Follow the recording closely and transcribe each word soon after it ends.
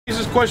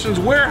This questions,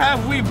 where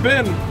have we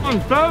been?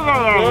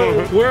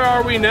 Where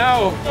are we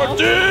now?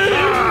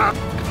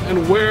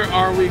 And where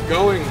are we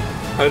going?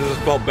 I just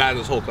felt bad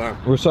this whole time.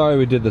 We're sorry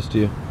we did this to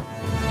you.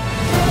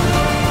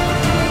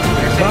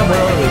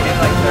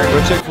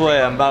 For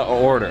Chick-fil-A, I'm about to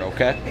order,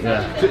 okay?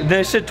 Yeah.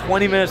 They said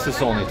 20 minutes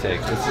this only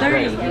takes.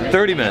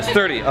 30 minutes,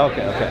 30,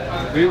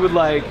 okay. We would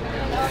like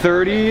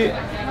 30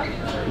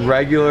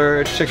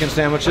 regular chicken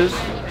sandwiches,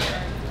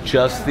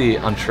 just the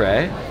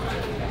entree.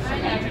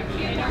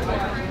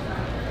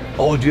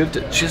 Oh, do you have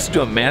to just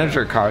do a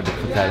manager card to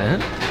put that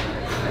in?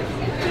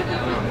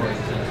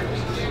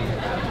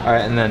 All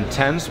right, and then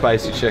 10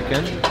 spicy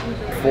chicken,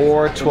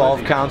 4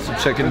 12 counts of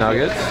chicken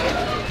nuggets,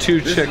 4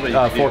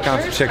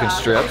 counts of chicken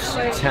strips,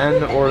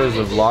 10 orders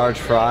of large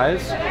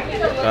fries,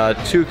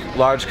 2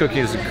 large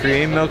cookies and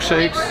cream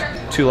milkshakes,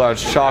 2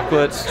 large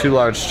chocolates, 2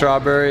 large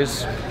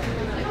strawberries,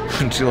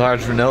 2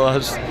 large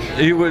vanillas.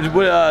 Do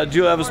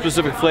you have a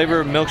specific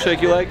flavor of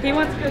milkshake you like? He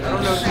wants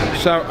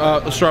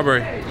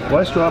Strawberry.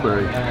 Why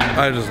strawberry?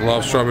 I just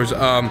love strawberries.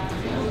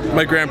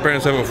 My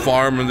grandparents have a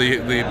farm and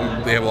they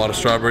have a lot of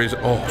strawberries.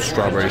 Oh,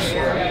 strawberries.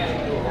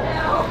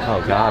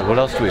 Oh God, what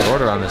else do we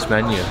order on this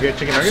menu? You get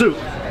chicken nuggets? Soup.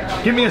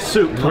 Give me a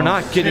soup. We're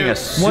not getting a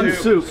soup. One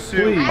soup,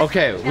 please.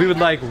 Okay, we would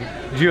like,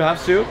 do you have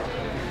soup?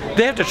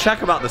 They have to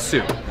check about the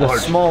soup. The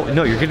small,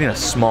 no, you're getting a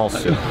small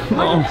soup.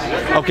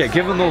 Okay,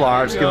 give them the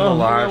large, give them the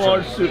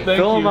large. Soup,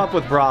 Fill them up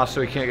with broth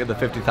so we can't get the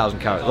 50,000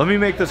 calories. Let me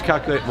make this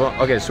calculate. Well,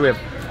 okay, so we have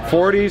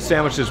 40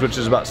 sandwiches, which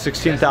is about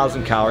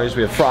 16,000 calories.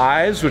 We have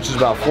fries, which is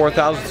about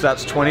 4,000, so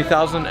that's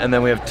 20,000. And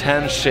then we have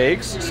 10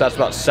 shakes, so that's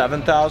about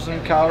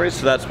 7,000 calories,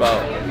 so that's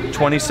about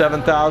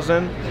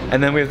 27,000.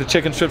 And then we have the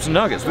chicken strips and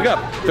nuggets. We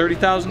got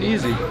 30,000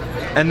 easy.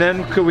 And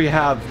then could we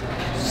have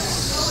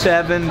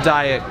 7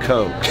 Diet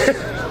Cokes?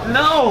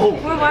 No!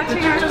 We're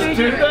watching our Just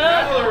do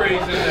that.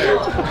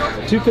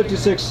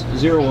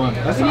 256.01.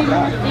 That's not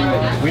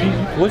bad. We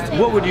need,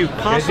 what would you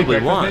possibly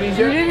want? You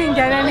didn't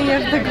get any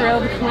of the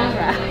grilled cool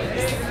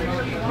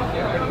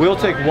wraps. We'll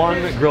take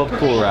 1 grilled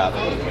cool wrap.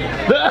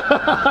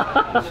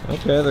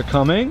 Okay, they're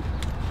coming.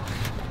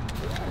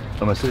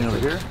 Am I sitting over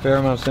here? Fair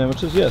amount of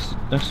sandwiches. Yes,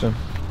 next time.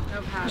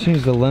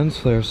 Jeez, the lens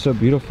flare is so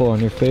beautiful on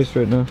your face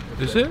right now.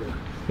 Is it?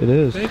 It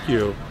is. Thank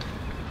you.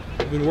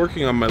 I've been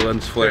working on my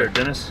lens flare.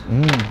 Dennis.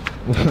 I'm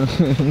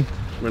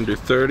gonna do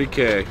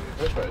 30K.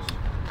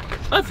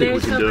 I think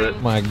we can do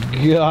it. My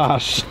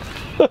gosh.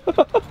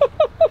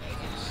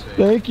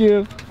 Thank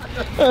you.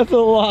 That's a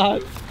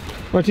lot.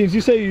 Martins,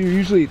 you say you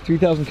usually eat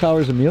 3,000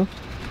 calories a meal?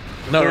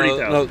 No,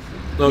 30,000.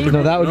 No,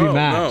 that would be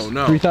max.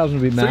 No.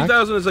 3,000 would be max.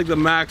 3,000 is like the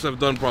max I've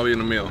done probably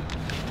in a meal.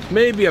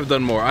 Maybe I've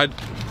done more.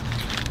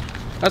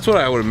 That's what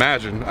I would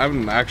imagine. I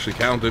haven't actually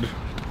counted.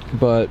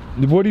 But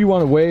what do you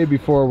want to weigh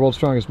before World's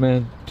Strongest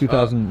Man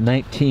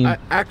 2019? I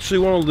actually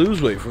want to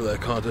lose weight for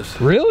that contest.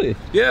 Really?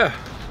 Yeah.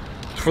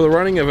 For the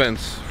running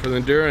events, for the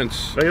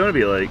endurance. But you want to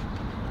be like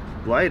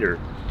lighter.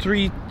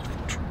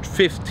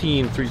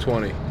 315,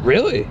 320.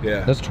 Really?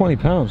 Yeah. That's 20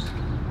 pounds.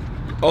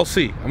 I'll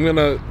see. I'm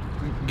gonna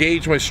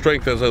gauge my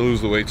strength as I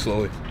lose the weight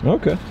slowly.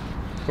 Okay.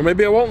 Or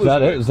maybe I won't lose Is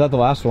that weight. it? Is that the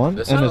last one?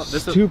 This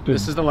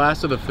is the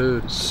last of the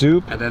food.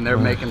 Soup? And then they're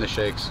making the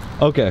shakes.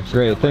 Okay,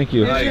 great. Thank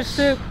you. Here's your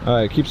soup. All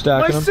right, keep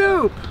stacking them.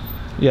 soup!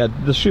 Yeah,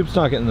 the soup's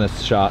not getting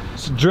this shot.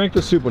 So drink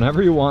the soup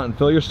whenever you want and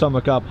fill your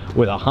stomach up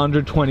with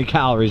 120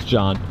 calories,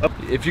 John.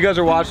 If you guys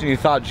are watching, you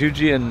thought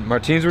Juji and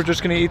Martins were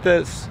just gonna eat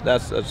this,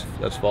 that's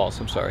false.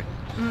 I'm sorry.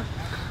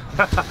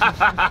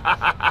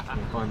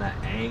 On that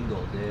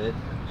angle, dude.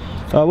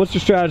 What's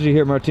your strategy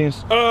here,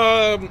 Martins?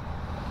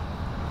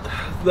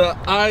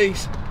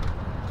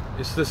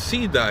 It's the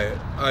C diet.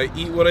 I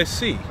eat what I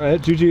see. All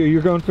right, Juji,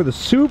 you're going for the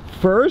soup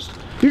first?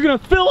 You're gonna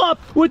fill up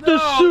with the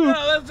soup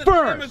that's an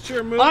first.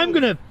 amateur move. I'm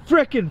gonna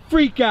frickin'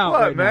 freak out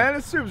What, right man? now.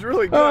 This soup's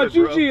really good,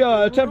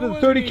 Juji attempted the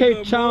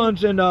 30K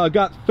challenge and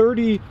got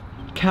 30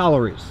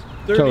 calories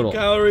 30 total.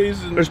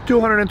 calories and There's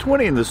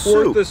 220 in the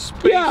soup. the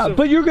space Yeah, of,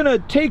 but you're gonna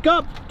take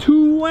up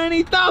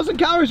 20,000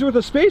 calories worth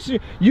of space.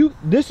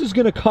 This is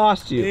gonna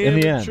cost you in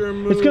the end.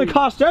 Amateur It's gonna move.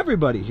 cost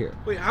everybody here.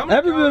 Wait, how many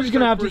Everybody's calories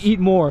gonna are have to per- eat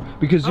more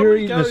because how you're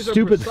many eating a calories are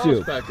stupid per sauce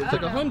soup. pack? It's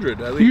like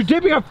 100 at You're least.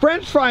 dipping a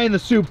French fry in the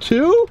soup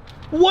too?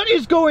 What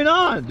is going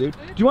on, dude? Do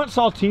you want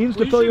saltines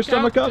to you fill your should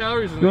count stomach up?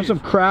 calories in You want some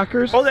these.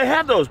 crackers? Oh, they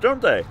have those,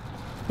 don't they?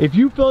 If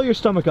you fill your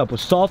stomach up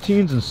with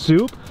saltines and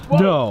soup,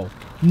 no,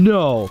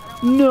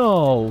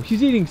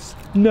 he's eating,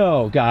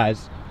 no,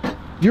 guys.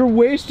 You're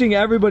wasting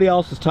everybody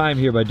else's time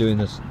here by doing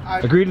this.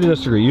 Agree to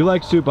disagree. You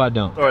like soup, I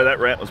don't. Sorry, that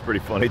rant was pretty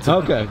funny too.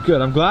 Okay,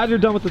 good. I'm glad you're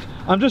done with this.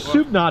 I'm just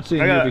soup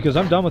Naziing you because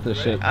I'm done with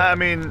this shit. I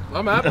mean,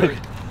 I'm happy.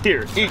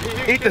 here,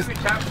 eat this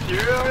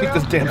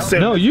damn sandwich.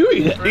 No, you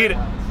eat it. Eat it.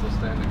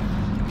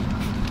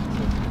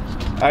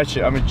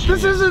 Actually, I mean,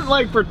 this isn't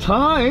like for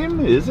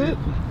time, is it?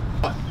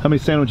 How many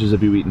sandwiches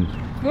have you eaten?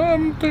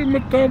 I'm taking my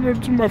time.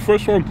 It's my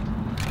first one.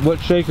 What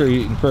shake are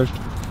you eating first?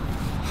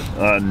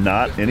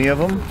 Not any of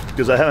them,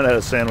 because I haven't had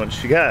a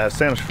sandwich. You gotta have a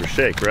sandwich for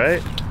shake,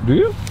 right? Do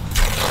you?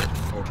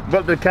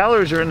 But the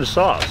calories are in the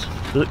sauce.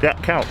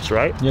 That counts,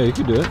 right? Yeah, you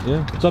can do it.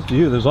 Yeah, it's up to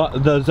you. There's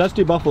the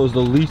zesty buffalo is the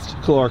least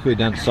calorically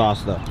dense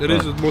sauce, though. It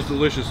is the most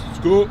delicious. It's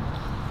cool.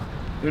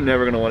 You're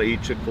never gonna want to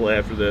eat Chick-fil-A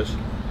after this.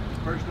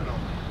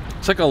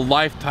 It's like a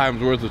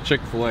lifetime's worth of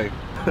Chick-fil-A.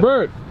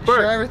 Bert,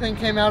 Sure everything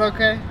came out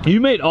okay?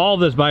 you made all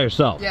this by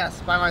yourself. Yes,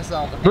 by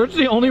myself. Bert's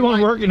the only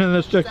one working in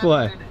this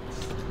Chick-fil-A. 7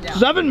 minutes. Yeah.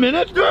 7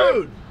 minutes,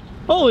 dude!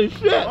 Holy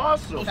shit!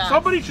 Awesome.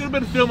 Somebody should have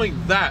been filming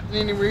that.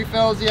 Need any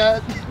refills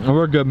yet? Oh,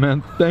 we're good,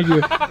 man. Thank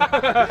you.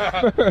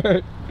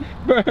 Bert,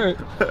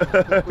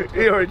 Bert.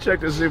 He already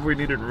checked to see if we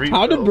needed refills.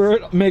 How did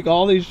Bert make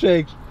all these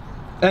shakes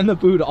and the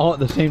food all at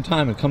the same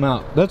time and come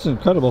out? That's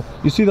incredible.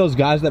 You see those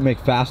guys that make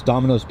fast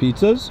Domino's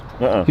pizzas?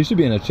 He should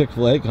be in a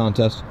Chick-fil-A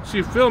contest.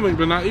 See, filming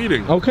but not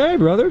eating. Okay,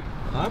 brother.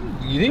 I'm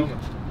eating.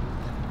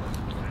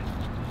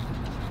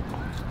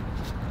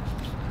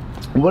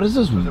 What is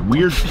this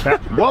weird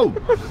Whoa!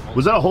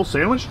 Was that a whole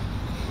sandwich?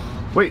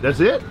 Wait, that's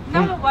it?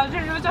 No, it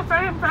wasn't. It was a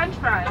French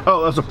fry.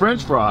 Oh, that's a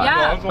French fry.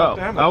 Yeah. Oh,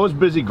 I was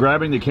busy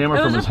grabbing the camera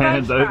It from was his a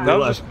hands. I French didn't fry.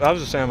 realize. That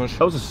was a sandwich.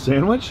 That was a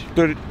sandwich?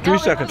 3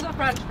 seconds. It was a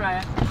French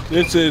fry.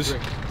 This is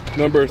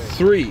number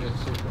 3. This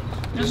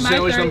This is is my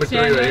sandwich third number 3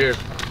 right here.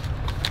 sandwich.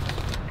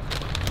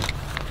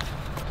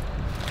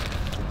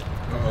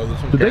 Uh-oh,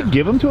 this one. Did they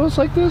give them to us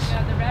like this?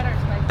 Yeah, the red are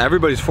spicy.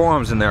 Everybody's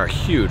forearms in there are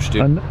huge,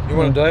 dude. You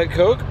want a Diet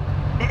Coke?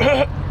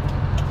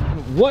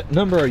 What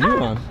number are you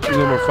on?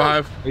 Number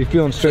 5. Are you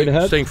feeling straight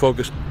ahead? Staying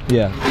focused.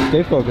 Yeah,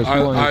 stay focused.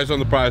 Eyes on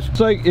the prize.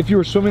 It's like if you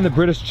were swimming the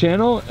British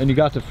Channel and you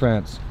got to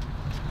France.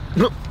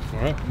 All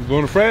right, I'm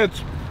going to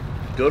France.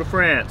 Go to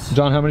France.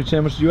 John, how many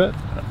sandwiches you at?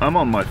 I'm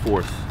on my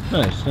 4th.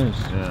 Nice, nice.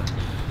 Yeah.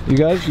 You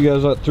guys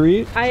at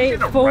 3? I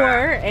ate 4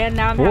 and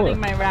now I'm 4. having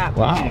my wrap.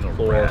 Wow.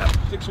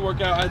 6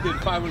 workout. I did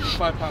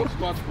 505-pound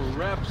squats for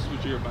reps,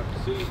 which you're about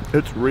to see.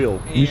 It's real.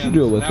 You should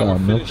do it with now we're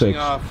finishing milkshakes.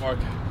 off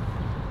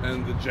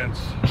and the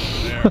gents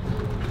there.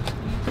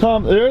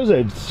 Tom, there is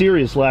a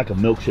serious lack of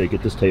milkshake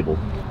at this table.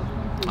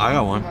 I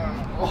got one.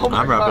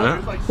 I'm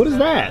wrapping it. What is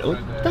that?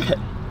 What the heck?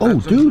 Oh,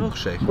 That's a dude.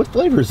 milkshake. What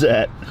flavor is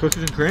that?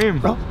 Cookies and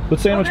cream. Oh, what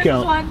sandwich This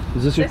count? one.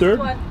 Is this your This third?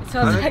 one. It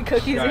smells like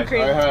cookies and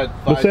cream.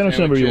 What sandwich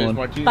number are you on?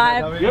 5.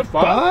 You have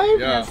 5? 5?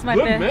 Yeah. That's my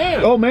Good fifth.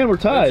 man. Oh man, we're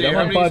tied. Lindsay, I'm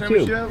how on many 5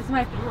 sandwiches too. you have? This is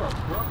my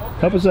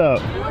Help us out.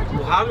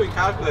 Well, how do we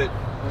calculate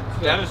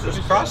Dennis's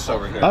crust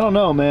over here? I don't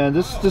know, man.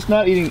 This just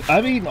not eating.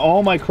 I've eaten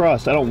all my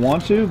crust. I don't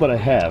want to, but I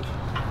have.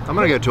 I'm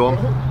gonna get to him.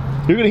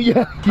 You're gonna,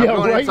 yeah,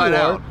 going right. inside You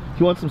are. out.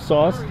 You want some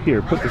sauce?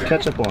 Here, put this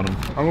ketchup on him.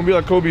 I'm gonna be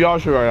like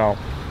Kobayashi right now.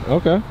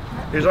 Okay.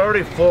 He's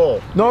already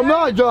full. No, I'm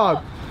not,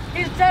 John.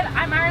 He said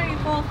I'm already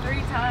full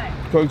 3 times.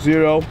 Coke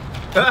Zero.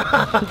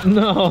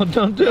 No,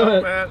 don't do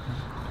it. Man.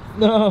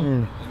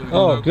 No.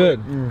 Oh,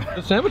 good.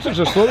 The sandwiches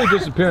are slowly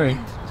disappearing.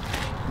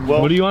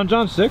 Well, What are you on,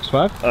 John? 6,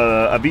 5?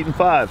 I've eaten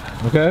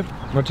 5. Okay.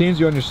 Martins,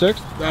 you on your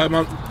 6th?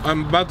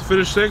 I'm about to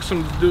finish 6.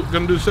 I'm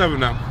gonna do 7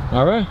 now.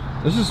 All right.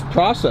 This is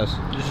process.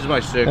 This is my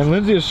 6th. And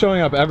Lindsay is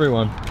showing up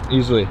everyone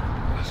easily.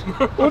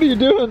 What are you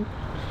doing?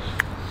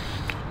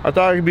 I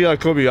thought I could be like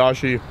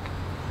Kobayashi.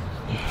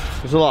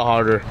 It's a lot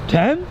harder.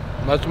 10?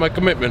 That's my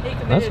commitment.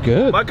 That's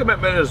good. My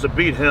commitment is to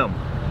beat him.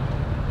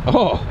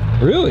 Oh,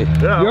 really?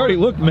 Yeah. You already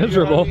look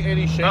miserable.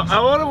 I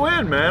want to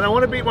win, man. I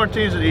want to beat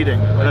Martins at eating.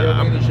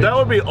 That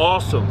would be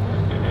awesome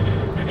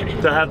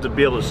to have to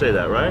be able to say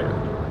that, right?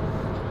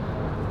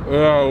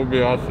 Yeah, it would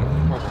be awesome.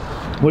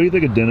 What do you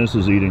think of Dennis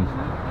is eating,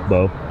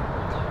 Bo?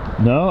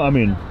 No, I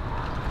mean,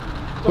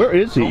 where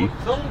is he?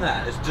 Don't film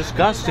that. It's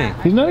disgusting.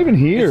 He's not even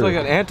here. It's like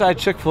an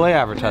anti-Chick-fil-A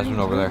advertisement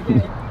over there.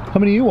 How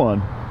many you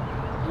on?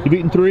 You've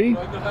eaten 3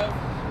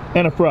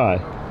 and a fry.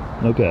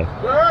 Okay.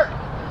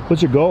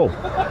 What's your goal?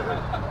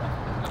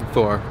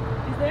 4.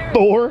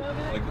 4?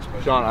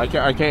 John, I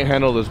can't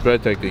handle this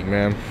bread technique,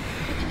 man.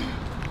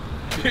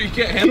 You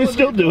can't handle He's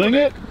still doing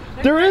it?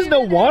 There is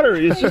no water.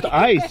 It's just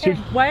ice.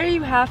 Why are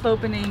you half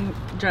opening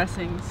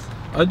dressings?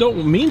 I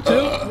don't mean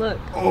to. Look,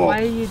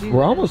 why do you do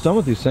We're almost done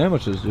with these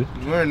sandwiches, dude.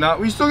 We're not.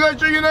 We still got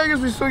chicken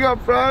nuggets. We still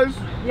got fries.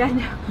 Yeah,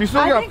 no. We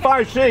still got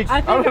 5 shakes.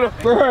 I think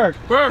Burke!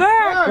 Burr!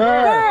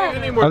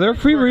 Are there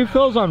free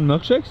refills on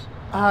milkshakes?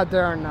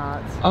 There are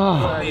not.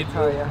 Oh. Sorry to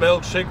tell you.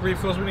 Milkshake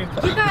refills. We need.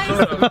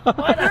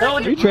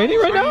 Are you training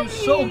right now? You're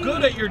so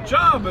good at your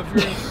job. If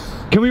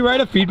you're. Can we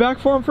write a feedback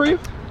form for you?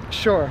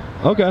 Sure.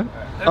 Okay.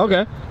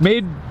 Okay.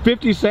 Made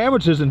 50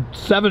 sandwiches in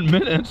 7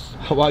 minutes.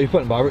 Oh, wow, you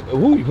putting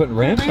ooh, you putting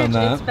ranch on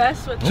that. It's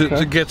best with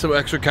To get some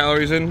extra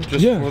calories in,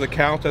 just for the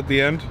count at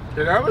the end.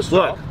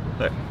 Look.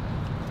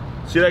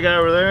 See that guy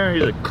over there?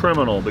 He's a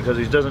criminal because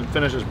he doesn't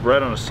finish his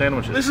bread on his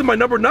sandwiches. This is my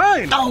number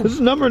 9. Oh, this is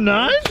number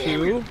 9?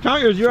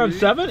 Count yours. You're on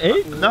 7,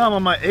 8? No, I'm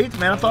on my 8th,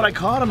 man. I thought I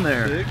caught him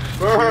there.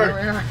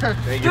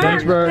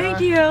 Thanks, Burr.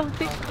 Thank you.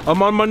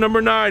 I'm on my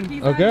number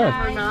 9. Okay.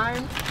 9.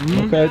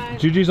 Okay.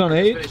 Juji's on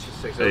 8.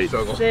 8.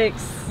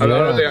 6. I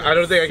don't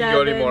think I can go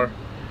 7. anymore.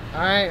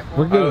 Alright.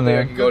 We're good in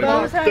there.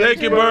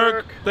 Thank you,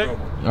 Burke.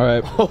 All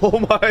right. Oh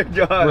my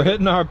god. We're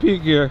hitting our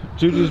peak here.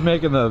 Juji's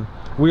making the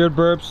weird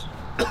burps.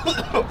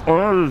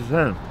 Oh, this is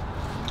 10.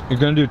 You're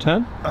gonna do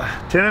 10?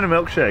 10 and a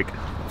milkshake.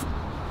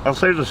 I'll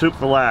save the soup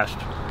for last.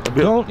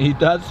 Don't eat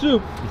that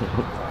soup.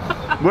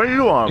 What are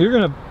you on? You're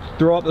gonna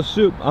throw up the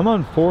soup. I'm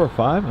on 4 or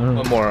 5. I don't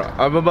know. One more.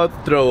 I'm about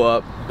to throw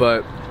up,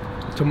 but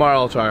tomorrow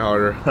I'll try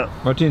harder.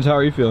 Martins, how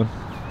are you feeling?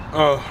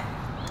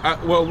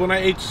 Well, when I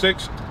ate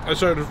 6, I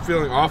started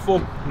feeling awful,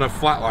 and I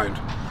flatlined.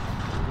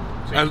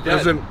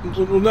 As in,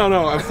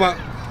 no, I flat.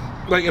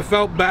 Like it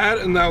felt bad,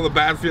 and now the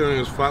bad feeling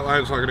is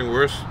flatlined. It's not getting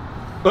worse.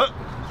 Well,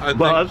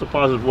 that's a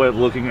positive way of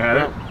looking at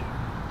it.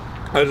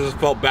 I just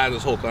felt bad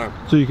this whole time.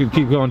 So you could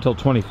keep going until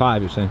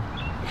 25, you're saying?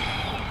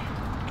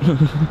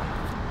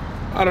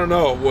 I don't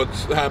know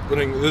what's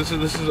happening. This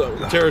is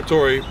a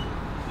territory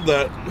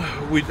that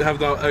we have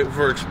not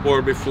ever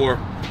explored before.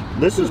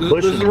 This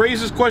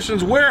raises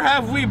questions. Where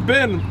have we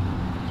been?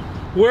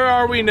 Where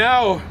are we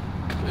now?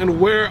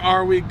 And where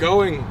are we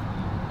going?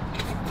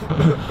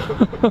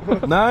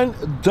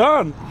 9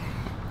 done.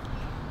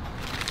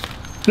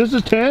 This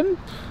is 10?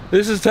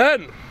 This is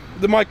 10.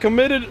 My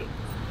committed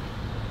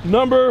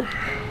number,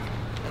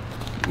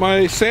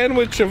 my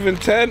sandwich of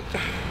intent,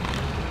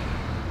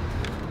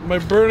 my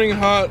burning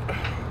hot,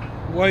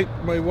 my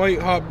white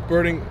hot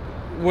burning,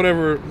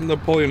 whatever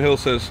Napoleon Hill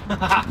says.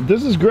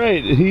 This is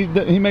great. He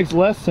makes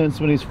less sense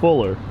when he's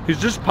fuller. He's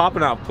just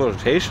popping out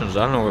quotations.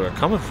 I don't know where they're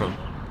coming from.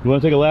 You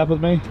want to take a lap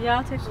with me? Yeah,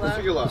 I'll take a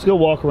lap. Let's go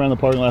walk around the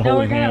parking lot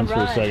holding hands for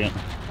a second.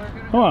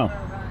 Come on.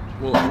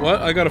 Well,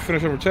 what? I gotta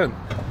finish number 10.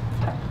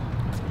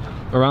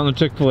 Around the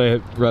Chick-fil-A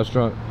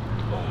restaurant.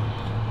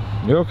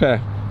 You're okay.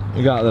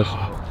 You got this.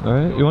 All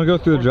right. You want to go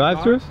through the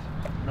drive-thru?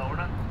 No, we're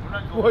not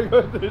going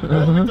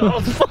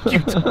to Fuck you,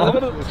 Tom.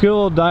 Let's get a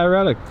little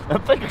diuretic. I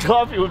think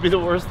coffee would be the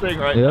worst thing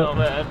right now,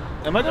 man.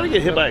 Am I going to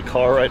get hit by a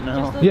car right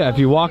now? Yeah, if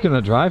you walk in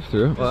the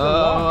drive-thru.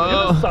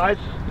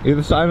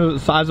 Either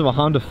size of a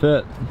Honda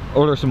Fit.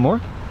 Order some more?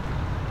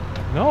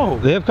 No.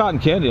 They have cotton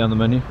candy on the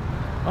menu.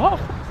 Oh.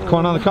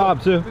 Corn on the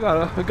cob too.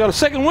 I got a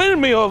second win in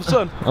me all of a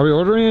sudden. Are we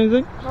ordering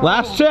anything? No.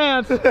 Last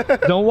chance.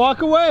 Don't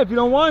walk away if you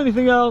don't want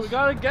anything else. We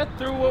gotta get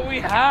through what we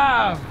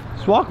have.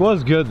 This walk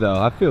was good though.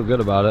 I feel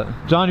good about it.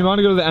 John, you want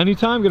to go to the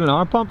Anytime? Get an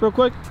arm pump real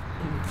quick?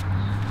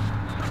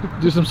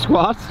 Do some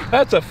squats?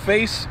 That's a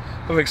face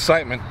of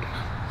excitement.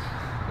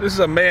 This is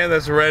a man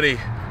that's ready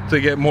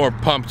to get more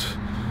pumped.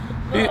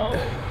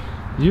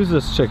 Use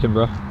this chicken,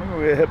 bro. I'm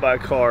gonna get hit by a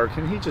car.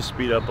 Can he just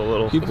speed up a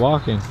little? Keep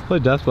walking. Play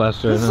Death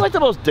Blaster. This is like the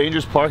most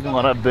dangerous parking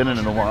lot I've been in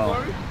a while.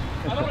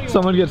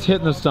 Someone gets hit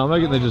in the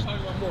stomach and they just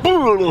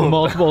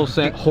multiple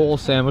whole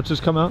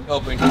sandwiches come out.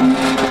 Helping.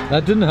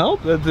 That didn't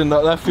help? That did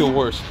not. That feel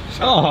worse.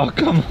 Oh,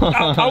 come on.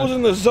 I was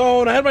in the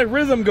zone. I had my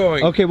rhythm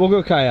going. Okay, we'll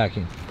go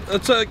kayaking.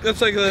 That's like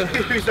the.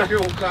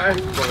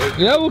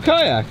 Yeah, we'll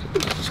kayak.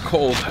 It's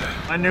cold.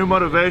 My new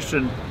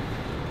motivation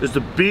is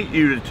to beat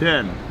you to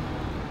 10.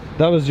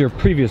 That was your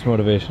previous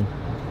motivation.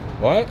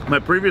 What? My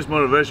previous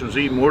motivation was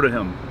to eat more to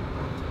him.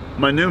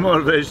 My new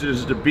motivation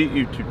is to beat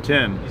you to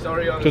 10. He's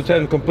already on to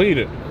 10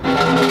 completed.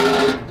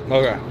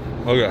 Okay.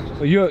 Okay.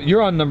 Well,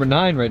 you're on number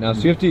 9 right now,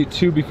 so you have to eat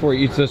 2 before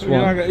he eats this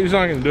one. He's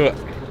not gonna do it.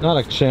 Not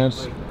a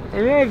chance.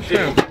 Not a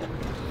chance.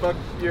 Fuck,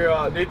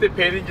 your Nathan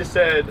Payton just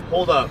said,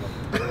 hold up.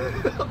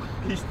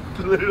 He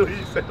literally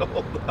said,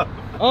 hold up.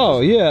 Oh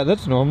yeah,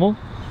 that's normal.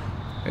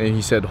 And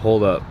he said,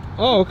 hold up.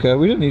 Oh okay,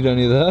 we didn't eat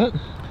any of that.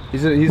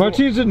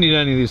 Martins didn't eat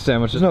any of these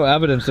sandwiches. There's no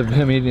evidence of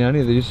him eating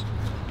any of these.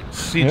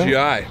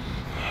 CGI.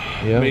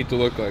 Yeah. Made to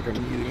look like I'm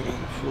eating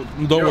food.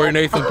 Don't worry,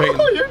 Nathan Payton.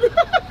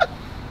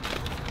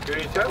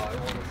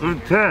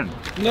 I'm 10.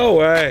 No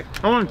way.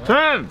 I'm on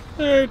 10.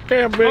 It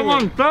can't be. I'm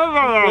on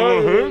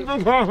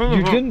 10.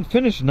 You didn't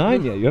finish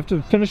 9 yet. You have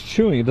to finish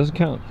chewing. It doesn't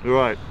count. You're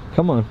right.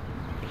 Come on.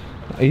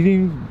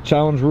 Eating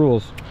challenge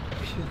rules.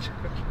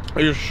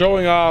 You're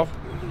showing off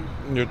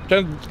your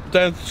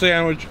 10th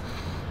sandwich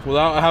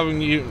without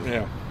having eaten.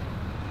 Yeah.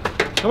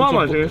 Come on,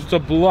 Martins. It's a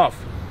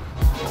bluff.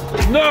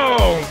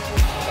 No!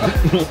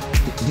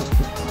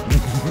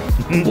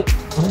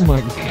 Oh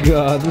my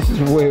god, this is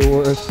way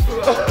worse.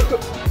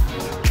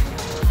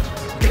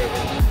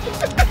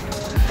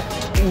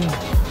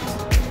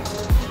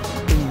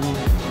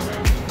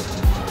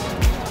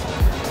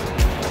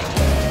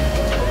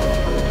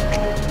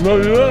 No,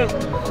 you didn't.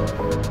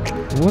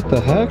 What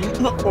the heck?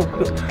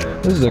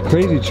 This is a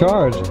crazy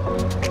charge.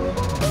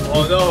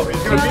 Oh no,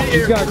 he's gonna be here.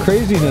 He's got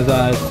crazy in his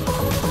eyes.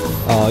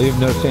 Oh, you have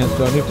no chance,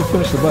 John. You have to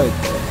finish the bite.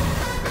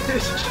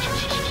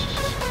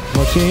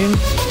 Machine.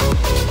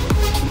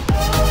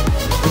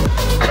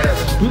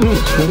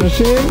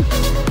 Finishing.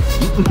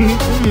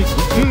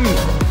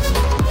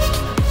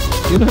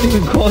 You're not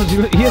even close. He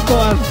has the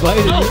last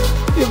bite.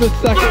 You have the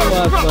second to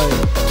last bite.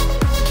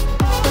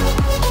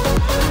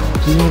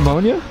 Do you need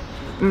ammonia?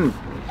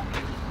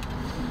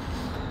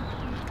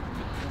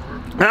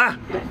 Ah!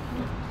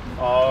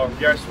 Oh,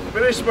 yes,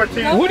 finish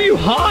Martins. What are you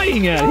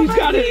eyeing at? He's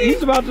got it.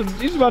 He's about to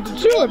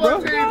chew it, bro.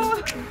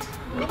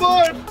 Come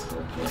on.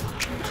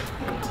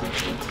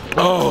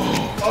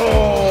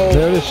 Oh.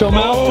 There it is. Show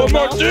mouth. Oh, show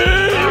mouth.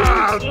 Martins!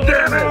 Ah,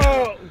 damn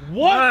it!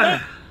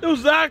 What? It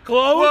was that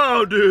close?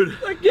 Whoa, dude.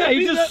 Yeah,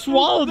 he just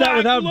swallowed that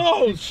without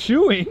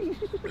chewing.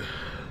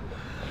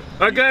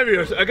 I got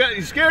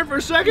you scared for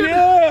a second?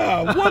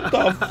 Yeah, what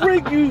the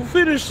freak? You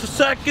finished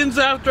seconds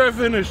after I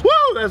finished.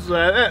 Woo, that's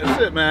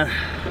it, man.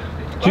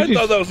 I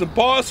thought that was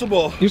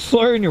impossible. You're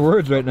slurring your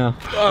words right now.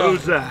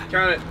 Who's that?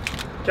 Count it.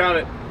 Count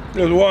it.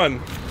 There's 1,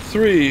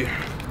 3,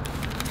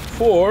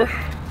 4,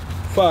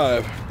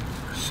 5,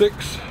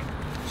 6,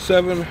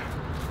 7,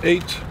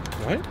 8.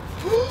 Right?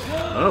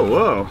 Oh,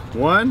 whoa.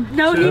 1,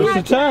 No, 2, you Where's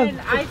had the 10? 10.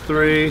 I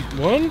 3,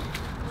 1,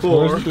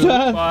 4, Where's the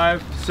 10?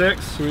 5,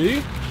 6,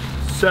 3,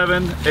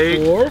 7,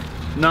 8, 4,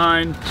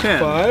 9, 10.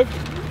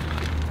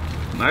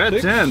 5, I got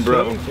 6, 10,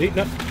 bro. 7, 8,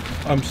 9.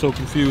 I'm so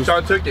confused.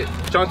 John took it.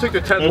 John took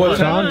the 10th What one.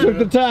 John took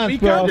the 10th, He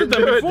bro. counted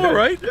them before,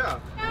 right? Yeah.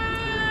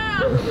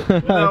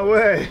 No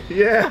way.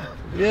 Yeah.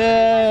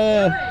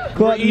 Yeah.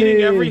 We're eating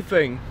Gluttony.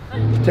 everything.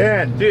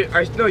 10.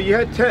 Dude, no, you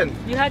had 10.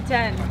 You had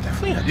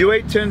 10. You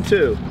ate 10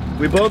 too.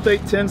 We both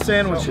ate 10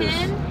 sandwiches.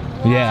 10?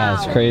 Yeah,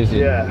 it's crazy.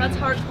 Yeah. That's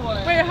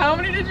hardcore. Wait, how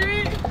many did you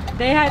eat?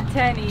 They had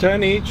 10 each.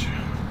 10 each.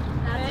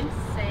 That's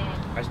insane.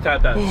 I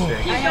stabbed that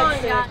stick. I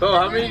had 6. Oh,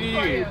 how many did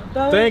you eat?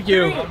 Thank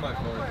you.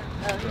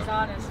 Oh, he's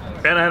honest.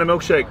 And I had a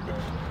milkshake.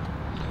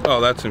 Oh,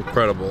 that's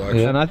incredible,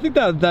 actually. Yeah, and I think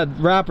that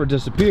wrapper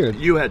disappeared.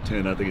 You had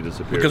 10. I think it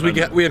disappeared.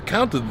 Because we had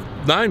counted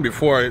 9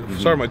 before I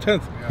started my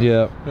 10th.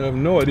 Yeah. I have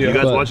no idea. You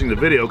guys But- watching the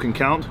video can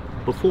count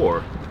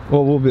before.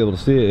 Well, we'll be able to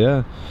see it.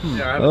 Yeah. Yeah,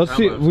 I haven't Let's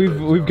see. counted those,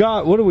 We've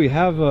got. What do we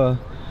have? What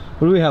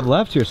do we have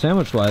left here,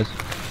 sandwich wise?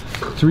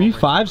 3,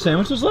 5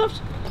 sandwiches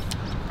left.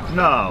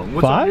 No.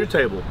 What's 5? on your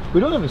table? We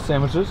don't have any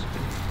sandwiches.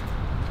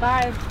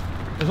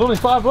 5. There's only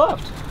 5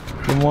 left.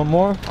 And one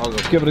more.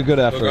 Let's give it a good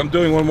Look, effort. I'm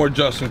doing one more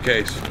just in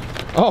case.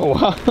 Oh,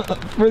 wow.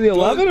 For the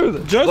 11 or the?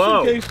 Just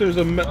Whoa. in case there's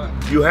a...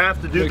 You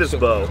have to do this,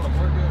 Bo.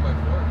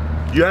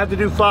 You have to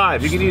do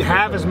 5. You can eat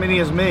half as many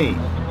as me.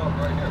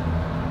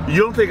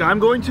 You don't think I'm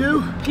going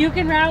to? Puke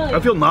and rally. I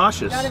feel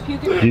nauseous. Gotta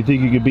puke and Do you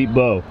think you could beat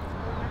Bo?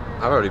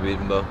 I've already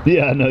beaten Bo.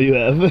 Yeah, I know you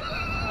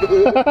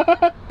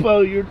have.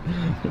 Bo, you're...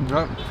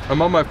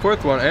 I'm on my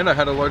 4th one, and I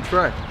had a large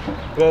fry.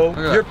 Bo,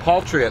 You're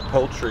paltry at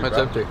poultry, That's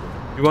bro. empty.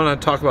 You want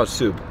to talk about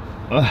soup?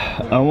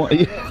 I want...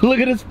 Look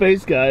at his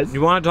face, guys.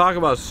 You want to talk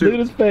about soup? Look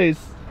at his face.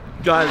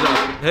 Guys,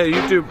 hey,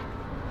 YouTube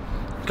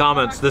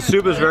comments. The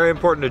soup is very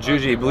important to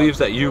Juji. He believes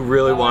that you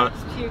really want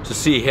to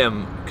see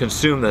him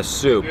consume this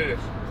soup.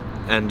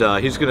 And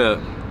he's gonna...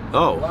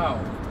 Oh. Wow.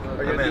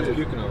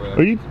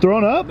 Are you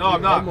throwing up? No,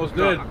 I'm not. Almost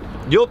did.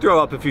 You'll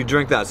throw up if you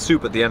drink that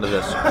soup at the end of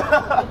this.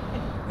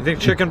 You think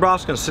chicken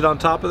broth's gonna sit on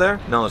top of there?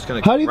 No, it's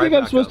gonna How do you right think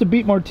I'm back supposed up. to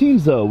beat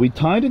Martins, though? We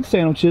tied in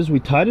sandwiches, we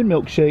tied in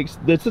milkshakes.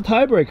 That's the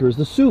tiebreaker, is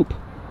the soup.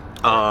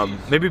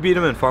 Maybe beat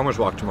him in Farmer's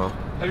Walk tomorrow.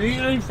 Have you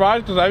eaten any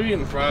fries? Because I've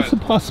eaten fries. It's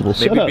impossible.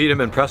 Shut Maybe up. beat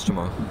him in Press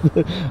tomorrow.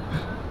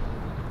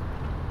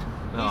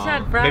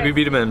 had fries. Maybe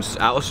beat him in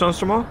Atlas Stones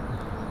tomorrow?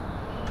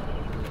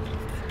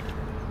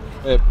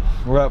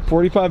 We're at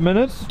 45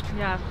 minutes.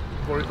 Yeah.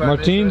 45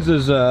 Martins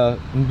minutes,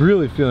 is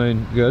really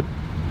feeling good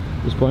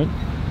at this point.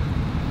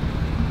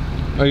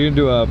 Are you gonna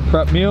do a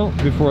prep meal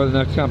before the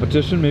next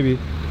competition? Maybe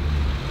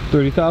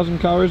 30,000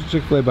 calories of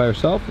Chick-fil-A by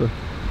yourself? Or?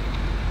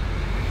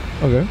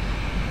 Okay.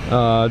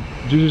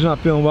 Juju's not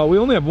feeling well. We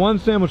only have 1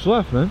 sandwich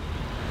left, man.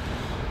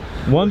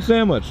 1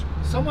 sandwich.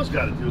 Someone's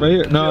got to do it. Right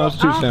here. No, it's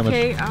 2 sandwiches.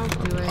 Okay, I'll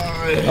do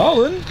it. Oh,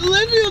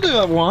 Lindsay will do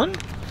that 1.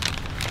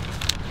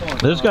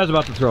 This guy's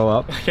about to throw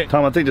up.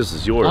 Tom, I think this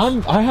is yours.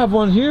 I have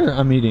 1 here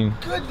I'm eating.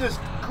 Goodness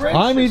gracious.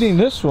 I'm eating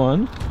this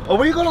one. Are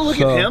we going to look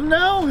So- at him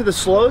now? The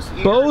slowest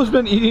eater? Bo's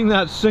been eating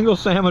that single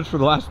sandwich for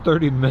the last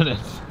 30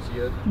 minutes.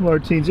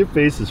 Martins, your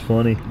face is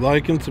funny.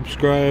 Like and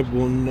subscribe.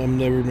 I'm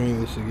never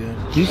doing this again.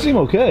 You seem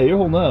okay. You're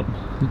holding up.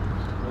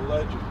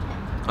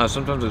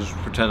 Sometimes I just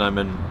pretend I'm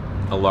in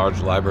a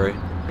large library.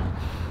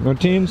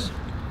 Martins,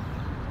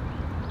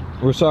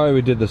 we're sorry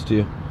we did this to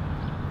you.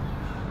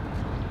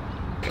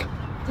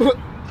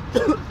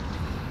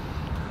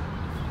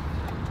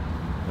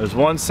 There's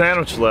 1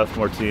 sandwich left,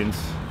 Martins.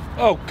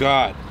 Oh,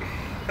 God.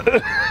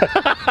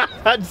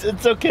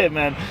 It's okay,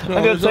 man. No, I'm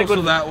gonna there's take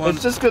also that one.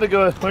 It's just gonna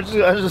go. We're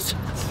just,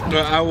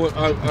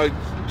 I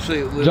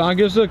say Liz. John,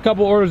 give us a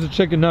couple orders of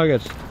chicken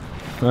nuggets.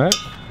 All right?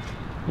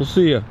 We'll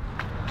see you.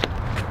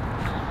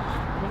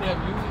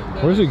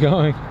 Where's he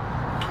going?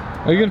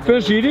 Are you gonna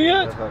finish eating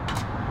yet?